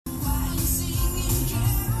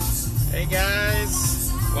Hey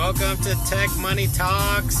guys, welcome to Tech Money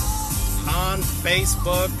Talks on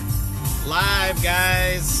Facebook Live,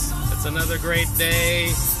 guys. It's another great day.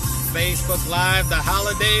 Facebook Live, the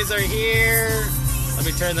holidays are here. Let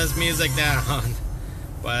me turn this music down.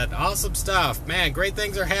 But awesome stuff, man. Great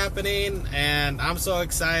things are happening, and I'm so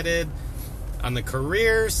excited. On the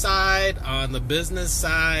career side, on the business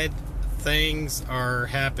side, things are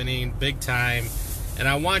happening big time. And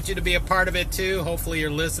I want you to be a part of it too. Hopefully you're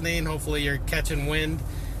listening. Hopefully you're catching wind,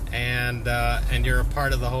 and you're a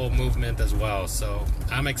part of the whole movement as well. So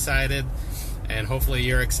I'm excited, and hopefully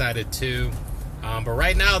you're excited too. But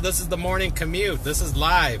right now, this is the morning commute. This is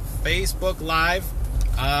live, Facebook Live.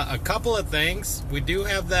 A couple of things. We do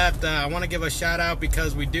have that. I want to give a shout out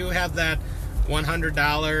because we do have that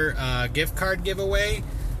 $100 gift card giveaway.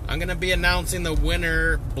 I'm going to be announcing the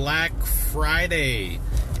winner Black Friday.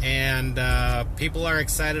 And people are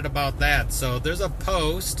excited about that. So there's a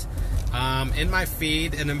post in my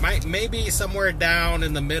feed, and it may be somewhere down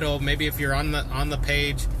in the middle. Maybe if you're on the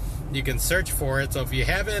page, you can search for it. So if you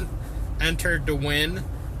haven't entered to win,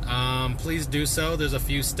 please do so. There's a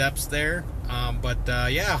few steps there. But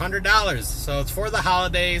yeah, $100. So it's for the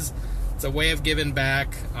holidays. It's a way of giving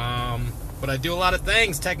back. But I do a lot of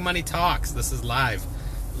things. Tech Money Talks. This is live.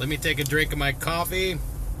 Let me take a drink of my coffee.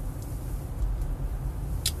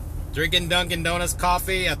 Drinking Dunkin' Donuts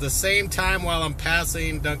coffee at the same time while I'm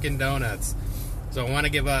passing Dunkin' Donuts. So I want to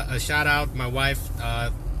give a shout out. My wife,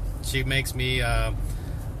 she makes me a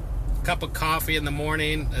cup of coffee in the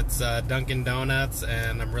morning. It's Dunkin' Donuts,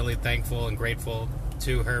 and I'm really thankful and grateful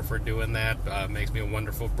to her for doing that. Makes me a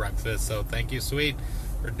wonderful breakfast. So thank you, sweet,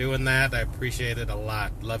 for doing that. I appreciate it a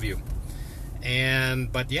lot. Love you.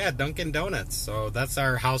 But yeah, Dunkin' Donuts. So that's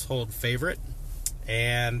our household favorite.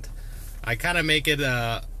 And I kind of make it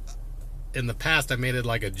in the past, I made it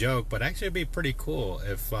like a joke, but actually it'd be pretty cool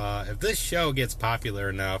if this show gets popular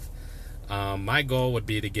enough. My goal would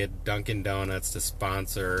be to get Dunkin' Donuts to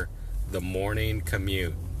sponsor the morning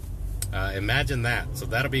commute. Imagine that. So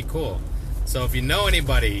that'll be cool. So if you know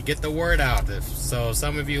anybody, get the word out. So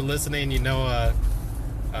some of you listening, you know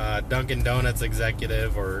a Dunkin' Donuts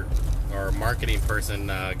executive or marketing person,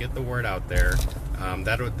 get the word out there.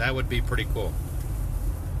 That would be pretty cool.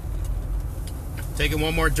 Taking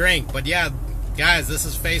one more drink. But yeah, guys, this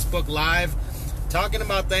is Facebook Live, talking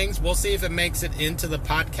about things. We'll see if it makes it into the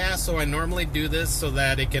podcast. So I normally do this so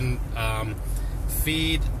that it can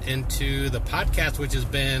feed into the podcast, which has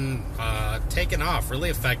been taken off, really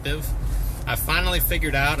effective. I finally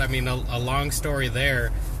figured out, a long story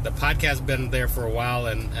there. The podcast has been there for a while,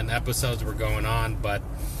 and episodes were going on, but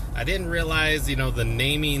I didn't realize, the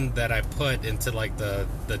naming that I put into like the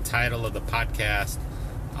title of the podcast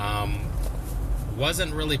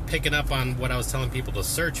wasn't really picking up on what I was telling people to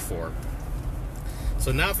search for.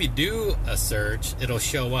 So now if you do a search, it'll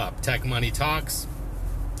show up Tech Money Talks,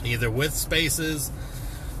 either with spaces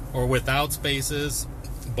or without spaces.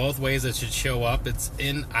 Both ways it should show up. It's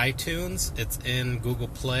in iTunes, it's in Google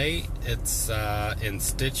Play, it's in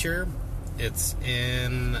Stitcher, it's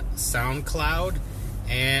in SoundCloud,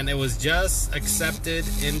 and it was just accepted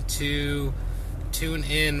into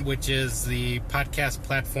TuneIn, which is the podcast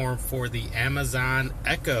platform for the Amazon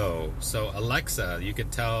Echo. So Alexa, you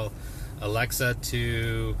could tell Alexa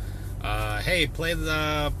to, hey, play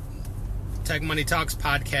the Tech Money Talks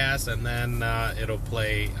podcast, and then it'll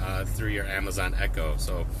play through your Amazon Echo.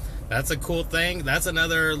 So that's a cool thing. That's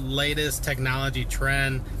another latest technology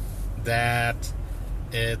trend that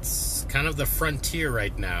it's kind of the frontier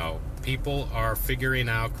right now. People are figuring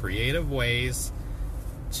out creative ways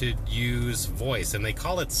to use voice, and they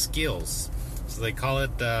call it skills. So they call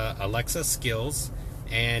it Alexa Skills,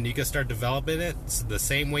 and you can start developing it. It's the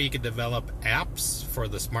same way you could develop apps for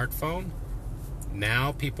the smartphone.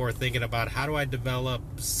 Now people are thinking about, how do I develop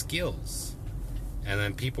skills? And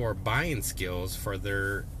then people are buying skills for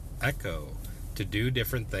their Echo to do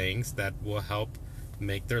different things that will help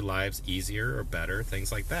make their lives easier or better,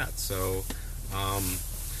 things like that. So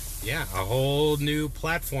yeah, a whole new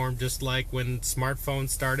platform, just like when smartphones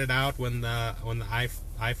started out, when the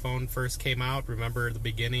iPhone first came out. Remember the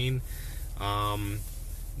beginning?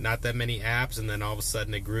 Not that many apps, and then all of a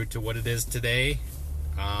sudden it grew to what it is today.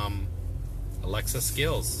 Alexa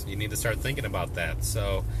Skills. You need to start thinking about that.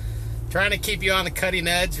 So, trying to keep you on the cutting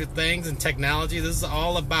edge with things and technology. This is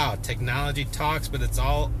all about technology talks, but it's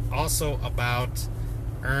all also about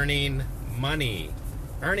earning money.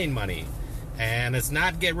 And it's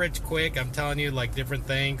not get rich quick. I'm telling you, like, different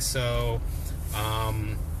things. So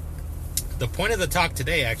the point of the talk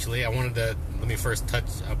today, actually, let me first touch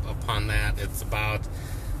upon that. It's about,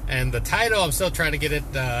 and the title, I'm still trying to get it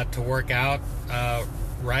to work out.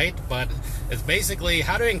 right? But it's basically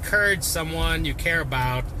how to encourage someone you care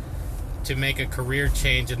about to make a career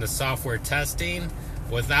change into software testing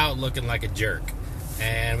without looking like a jerk,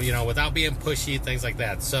 and without being pushy, things like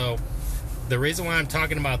that. So the reason why I'm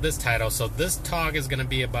talking about this title, so this talk is going to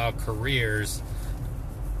be about careers.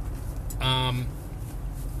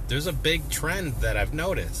 There's a big trend that I've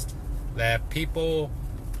noticed that people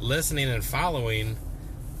listening and following,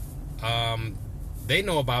 they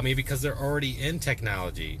know about me because they're already in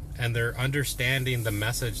technology and they're understanding the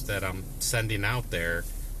message that I'm sending out there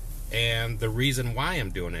and the reason why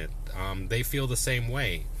I'm doing it. They feel the same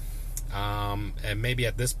way. And maybe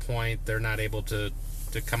at this point they're not able to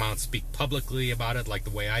come out and speak publicly about it like the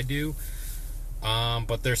way I do.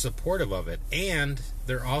 But they're supportive of it. And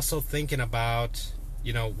they're also thinking about,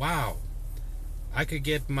 wow, I could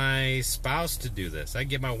get my spouse to do this. I could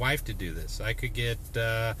get my wife to do this. I could get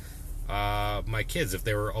my kids, if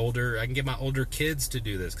they were older, I can get my older kids to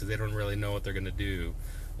do this because they don't really know what they're going to do.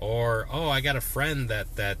 Or, oh, I got a friend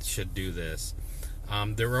that should do this.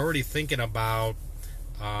 They're already thinking about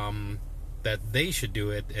that they should do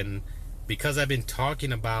it. And because I've been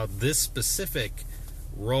talking about this specific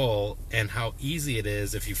role and how easy it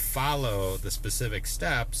is if you follow the specific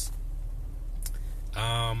steps,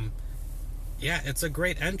 it's a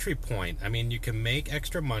great entry point. I mean, you can make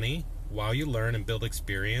extra money while you learn and build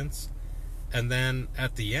experience. And then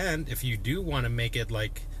at the end, if you do want to make it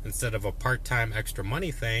like, instead of a part-time extra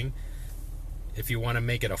money thing, if you want to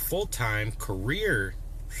make it a full-time career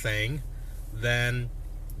thing, then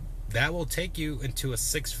that will take you into a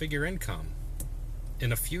six-figure income.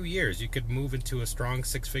 In a few years, you could move into a strong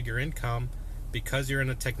six-figure income because you're in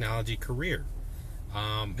a technology career.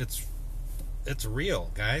 It's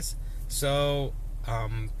real, guys. So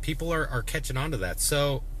people are catching on to that.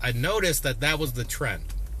 So I noticed that was the trend.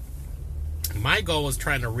 My goal was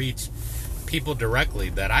trying to reach people directly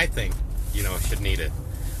that I think, should need it.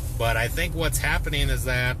 But I think what's happening is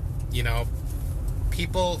that,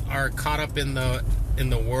 people are caught up in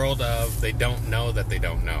the world of they don't know that they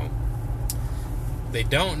don't know. They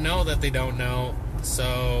don't know that they don't know,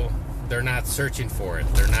 so they're not searching for it.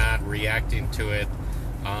 They're not reacting to it.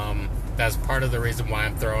 That's part of the reason why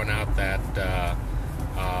I'm throwing out that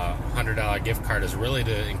 $100 gift card, is really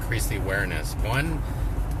to increase the awareness. One,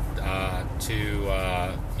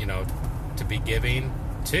 to be giving.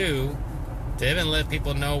 Two, to even let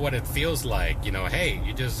people know what it feels like. Hey,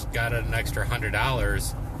 you just got an extra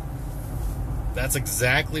 $100. That's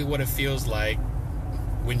exactly what it feels like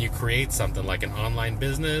when you create something like an online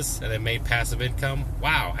business and it made passive income.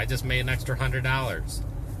 Wow, I just made an extra $100.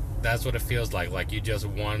 That's what it feels like. Like you just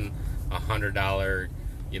won a $100,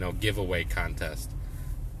 giveaway contest.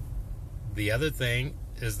 The other thing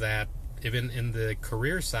is that even in the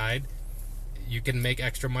career side, you can make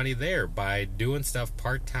extra money there by doing stuff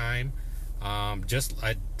part-time. I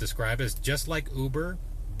describe it as just like Uber,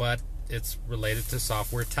 but it's related to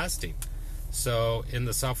software testing. So in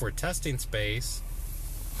the software testing space,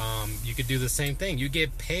 you could do the same thing. You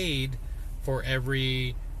get paid for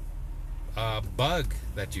every bug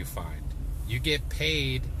that you find. You get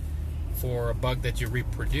paid for a bug that you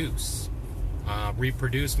reproduce.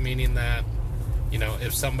 Reproduce meaning that,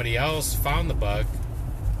 if somebody else found the bug,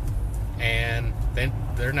 and then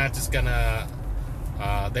they're not just gonna,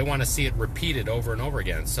 they want to see it repeated over and over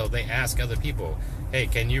again. So they ask other people, hey,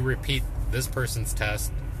 can you repeat this person's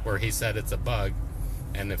test where he said it's a bug?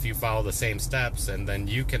 And if you follow the same steps, and then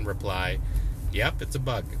you can reply, yep, it's a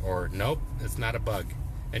bug, or nope, it's not a bug.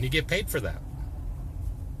 And you get paid for that.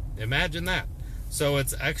 Imagine that. So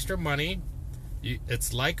it's extra money.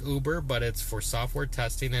 It's like Uber, but it's for software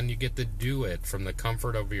testing, and you get to do it from the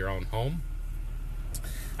comfort of your own home.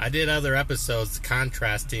 I did other episodes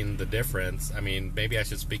contrasting the difference. I mean, maybe I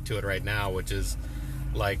should speak to it right now, which is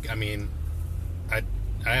like, I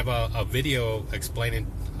have a video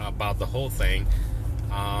explaining about the whole thing.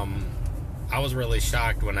 I was really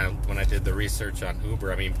shocked when I did the research on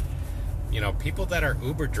Uber. People that are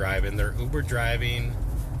Uber driving, they're Uber driving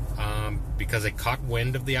because they caught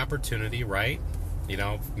wind of the opportunity, right?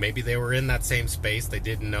 Maybe they were in that same space. They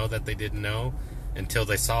didn't know that they didn't know until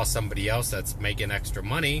they saw somebody else that's making extra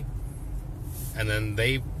money. And then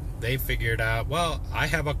they figured out, well, I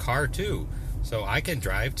have a car too, so I can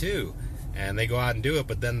drive too. And they go out and do it,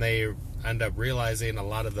 but then they end up realizing a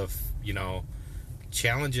lot of the,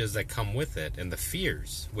 challenges that come with it and the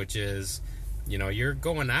fears, which is, you're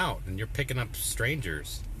going out and you're picking up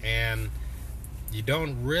strangers, and you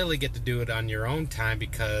don't really get to do it on your own time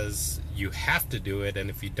because you have to do it. And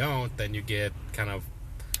if you don't, then you get kind of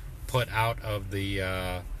put out of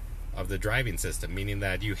the driving system, meaning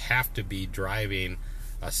that you have to be driving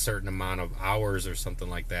a certain amount of hours or something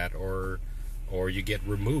like that, or you get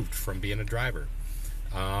removed from being a driver.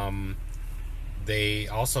 They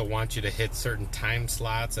also want you to hit certain time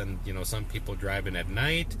slots, and some people driving at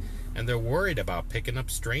night, and they're worried about picking up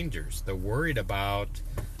strangers. They're worried about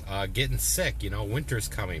getting sick. Winter's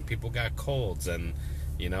coming. People got colds, and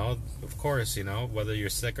of course, whether you're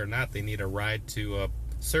sick or not, they need a ride to a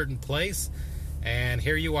certain place, and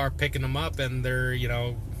here you are picking them up, and they're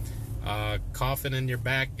coughing in your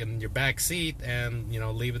back seat, and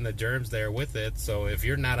leaving the germs there with it. So if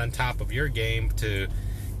you're not on top of your game to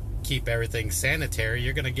keep everything sanitary,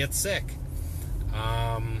 you're gonna get sick.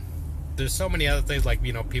 There's so many other things, like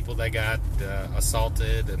people that got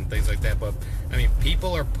assaulted and things like that. But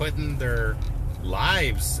people are putting their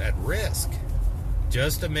lives at risk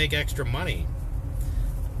just to make extra money.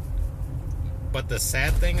 But the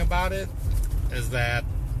sad thing about it is that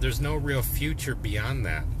there's no real future beyond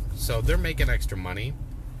that. So they're making extra money.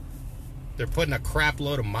 They're putting a crap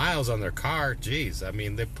load of miles on their car. Geez,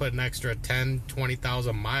 they put an extra 10,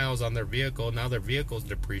 20,000 miles on their vehicle. Now their vehicle's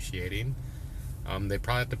depreciating. They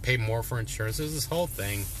probably have to pay more for insurance. There's this whole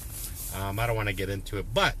thing. I don't want to get into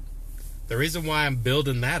it. But the reason why I'm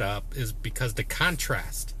building that up is because the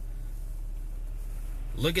contrast.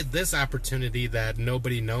 Look at this opportunity that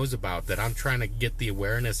nobody knows about, that I'm trying to get the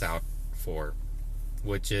awareness out for,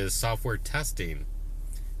 which is software testing.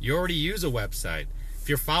 You already use a website. If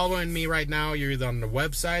you're following me right now, you're either on the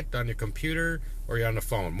website, on your computer, or you're on the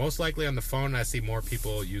phone. Most likely on the phone. I see more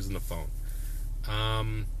people using the phone.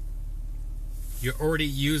 You're already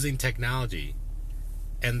using technology.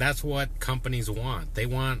 And that's what companies want. They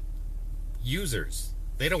want users.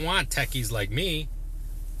 They don't want techies like me.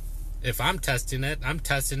 If I'm testing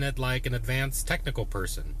it like an advanced technical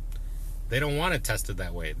person. They don't want it tested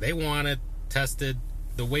that way. They want it tested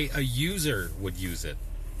the way a user would use it.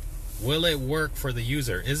 Will it work for the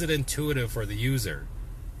user? Is it intuitive for the user?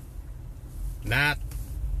 Not,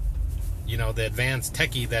 the advanced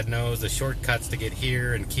techie that knows the shortcuts to get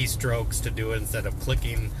here and keystrokes to do it instead of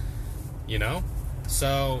clicking,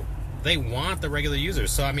 So they want the regular user.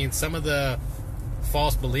 So, some of the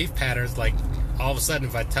false belief patterns, like all of a sudden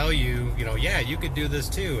if I tell you, yeah, you could do this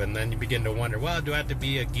too, and then you begin to wonder, well, do I have to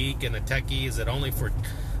be a geek and a techie? Is it only for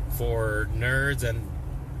nerds and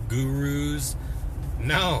gurus?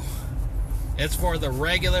 No. It's for the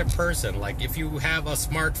regular person. Like if you have a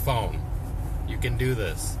smartphone, you can do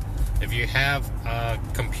this. If you have a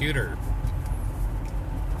computer,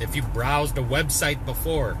 if you browsed a website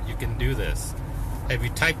before, you can do this. Have you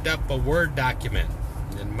typed up a Word document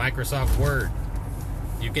in Microsoft Word?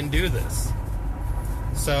 You can do this.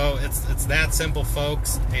 So it's that simple,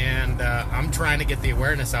 folks, and I'm trying to get the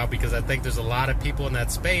awareness out because I think there's a lot of people in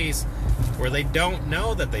that space where they don't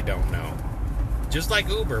know that they don't know. Just like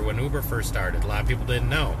Uber, when Uber first started, a lot of people didn't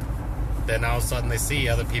know. Then all of a sudden they see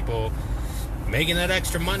other people making that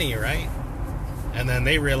extra money, right? And then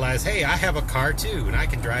they realize, hey, I have a car too, and I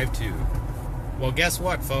can drive too. Well, guess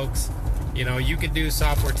what, folks? You could do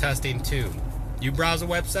software testing too. You browse a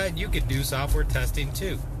website, you could do software testing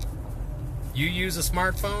too. You use a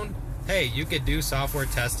smartphone, hey, you could do software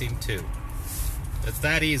testing too. It's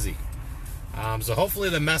that easy. So hopefully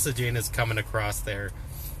the messaging is coming across there.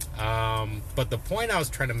 But the point I was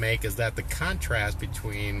trying to make is that the contrast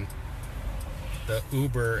between the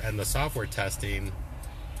Uber and the software testing,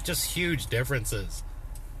 just huge differences.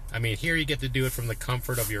 Here you get to do it from the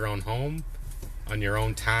comfort of your own home, on your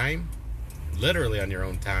own time, literally on your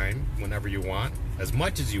own time, whenever you want, as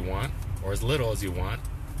much as you want, or as little as you want.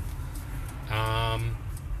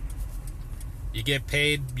 You get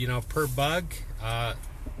paid, per bug,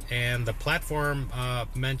 and the platform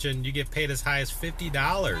mentioned you get paid as high as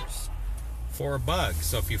 $50 for a bug.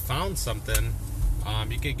 So if you found something,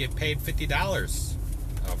 you could get paid $50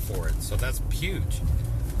 for it. So that's huge.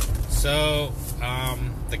 So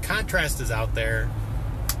the contrast is out there.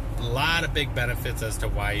 A lot of big benefits as to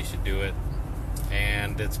why you should do it,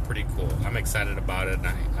 and it's pretty cool. I'm excited about it, and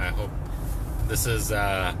I hope this is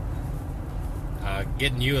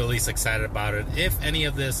getting you at least excited about it. If any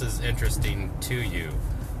of this is interesting to you,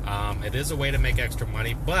 it is a way to make extra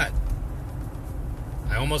money, but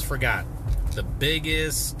I almost forgot. The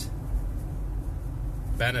biggest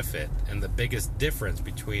benefit and the biggest difference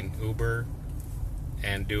between Uber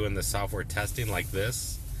and doing the software testing like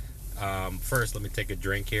this. First, let me take a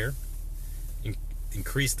drink here.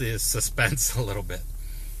 Increase the suspense a little bit.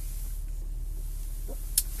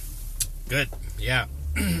 Good. Yeah.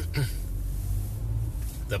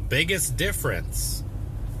 The biggest difference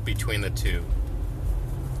between the two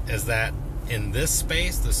is that in this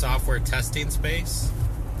space, the software testing space,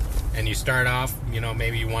 and you start off,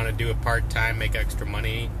 maybe you want to do it part-time, make extra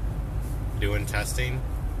money doing testing.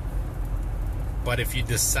 But if you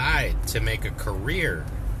decide to make a career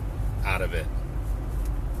out of it,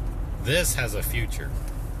 this has a future.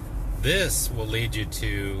 This will lead you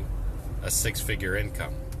to a 6-figure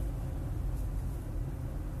income.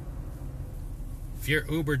 If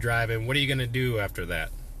you're Uber driving, what are you going to do after that?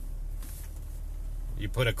 You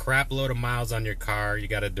put a crap load of miles on your car, you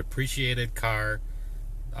got a depreciated car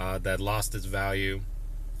that lost its value,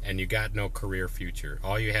 and you got no career future.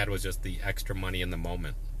 All you had was just the extra money in the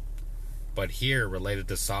moment. But here, related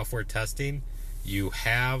to software testing, you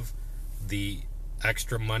have the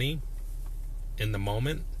extra money in the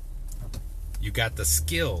moment. You got the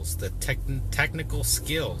skills, the technical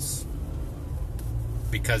skills,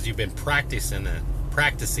 because you've been practicing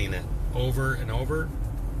it over and over.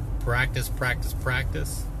 Practice.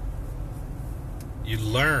 You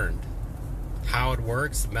learned how it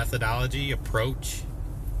works, methodology, approach,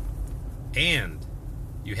 and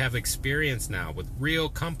you have experience now with real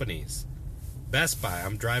companies. Best Buy,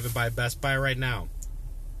 I'm driving by Best Buy right now.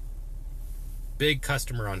 Big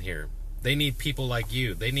customer on here. They need people like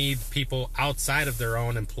you. They need people outside of their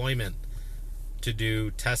own employment to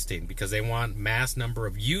do testing because they want mass number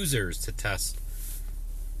of users to test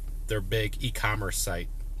their big e-commerce site,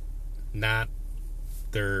 not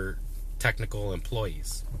their technical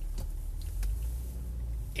employees.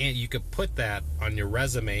 And you could put that on your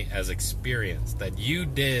resume as experience, that you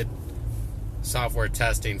did software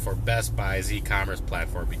testing for Best Buy's e-commerce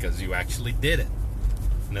platform because you actually did it.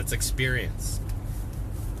 And that's experience.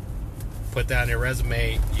 Put that on your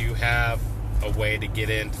resume. You have a way to get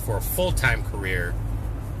in for a full-time career.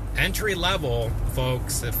 Entry level,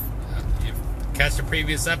 folks, if you catch the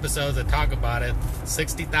previous episodes that talk about it,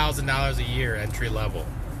 $60,000 a year entry level.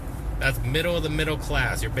 That's middle of the middle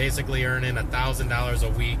class. You're basically earning $1,000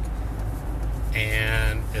 a week,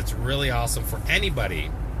 and it's really awesome for anybody.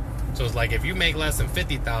 So it's like if you make less than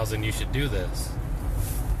 $50,000, you should do this.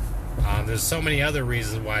 There's so many other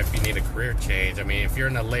reasons why if you need a career change. I mean, if you're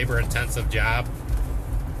in a labor-intensive job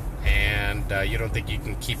and you don't think you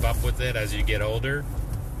can keep up with it as you get older,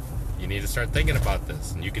 you need to start thinking about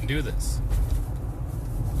this, and you can do this.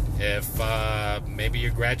 If maybe you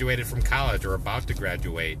graduated from college or about to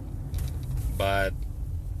graduate, but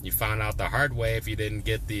you found out the hard way if you didn't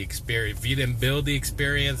get the experience, if you didn't build the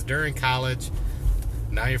experience during college,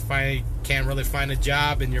 now you can't really find a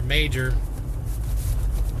job in your major.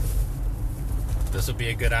 This will be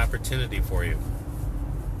a good opportunity for you.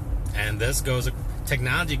 And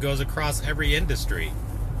technology goes across every industry.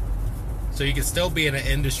 So you can still be in an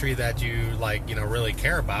industry that you really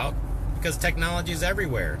care about, because technology is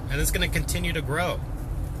everywhere and it's going to continue to grow.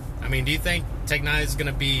 I mean, do you think technology is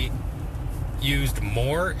going to be used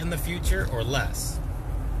more in the future or less?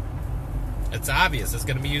 It's obvious it's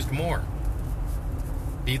going to be used more.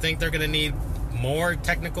 Do you think they're going to need more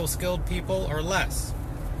technical skilled people or less?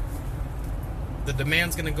 The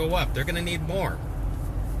demand's going to go up. They're going to need more.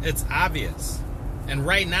 It's obvious. And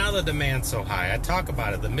right now the demand's so high. I talk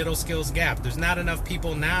about it, the middle skills gap. There's not enough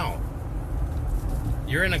people now.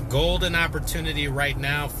 You're in a golden opportunity right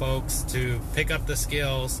now, folks, to pick up the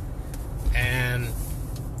skills, and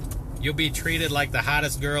you'll be treated like the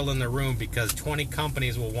hottest girl in the room because 20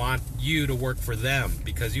 companies will want you to work for them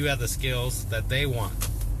because you have the skills that they want.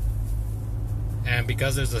 And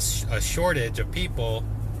because there's a shortage of people,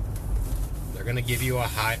 they're going to give you a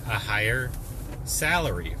higher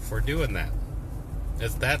salary for doing that.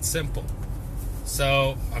 It's that simple.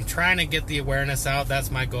 So I'm trying to get the awareness out. That's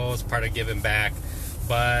my goal as part of giving back.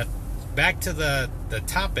 But back to the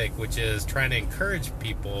topic, which is trying to encourage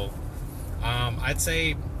people, I'd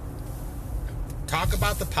say talk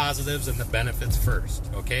about the positives and the benefits first,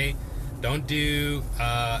 okay? Don't do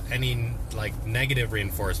any negative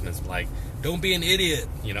reinforcements, like don't be an idiot,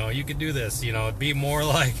 you could do this, be more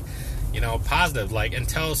positive, and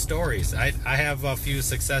tell stories. I have a few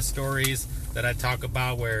success stories that I talk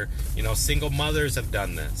about where, single mothers have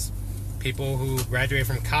done this. People who graduated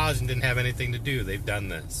from college and didn't have anything to do, they've done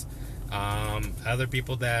this. Other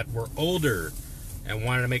people that were older and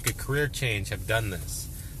wanted to make a career change have done this.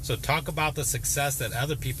 So talk about the success that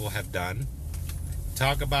other people have done.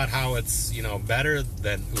 Talk about how it's, better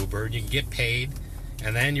than Uber. You can get paid,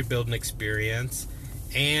 and then you build an experience,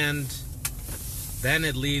 and then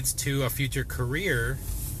it leads to a future career,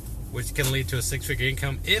 which can lead to a 6-figure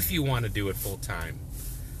income if you want to do it full time.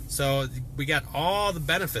 So we got all the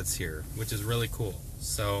benefits here, which is really cool.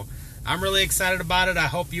 So I'm really excited about it. I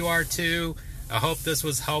hope you are too. I hope this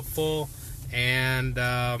was helpful. And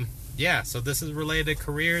so this is related to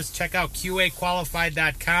careers. Check out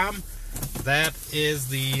QAqualified.com that is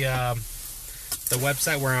the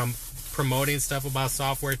website where I'm promoting stuff about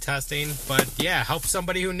software testing. But yeah, help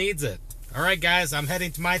somebody who needs it. All right, guys, I'm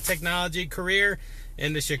heading to my technology career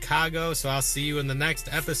into Chicago, so I'll see you in the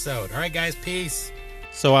next episode. All right, guys, peace.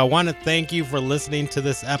 So I want to thank you for listening to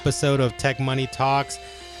this episode of Tech Money Talks.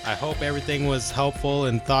 I hope everything was helpful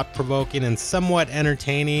and thought-provoking and somewhat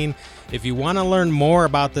entertaining. If you want to learn more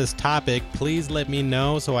about this topic, please let me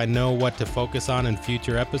know so I know what to focus on in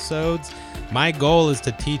future episodes. My goal is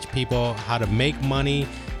to teach people how to make money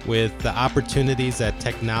with the opportunities that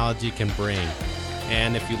technology can bring.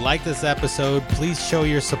 And if you like this episode, please show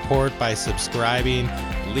your support by subscribing,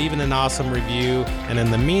 leaving an awesome review. And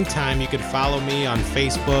in the meantime, you can follow me on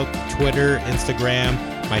Facebook, Twitter, Instagram.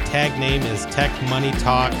 My tag name is Tech Money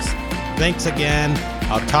Talks. Thanks again.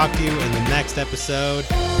 I'll talk to you in the next episode.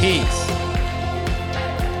 Peace.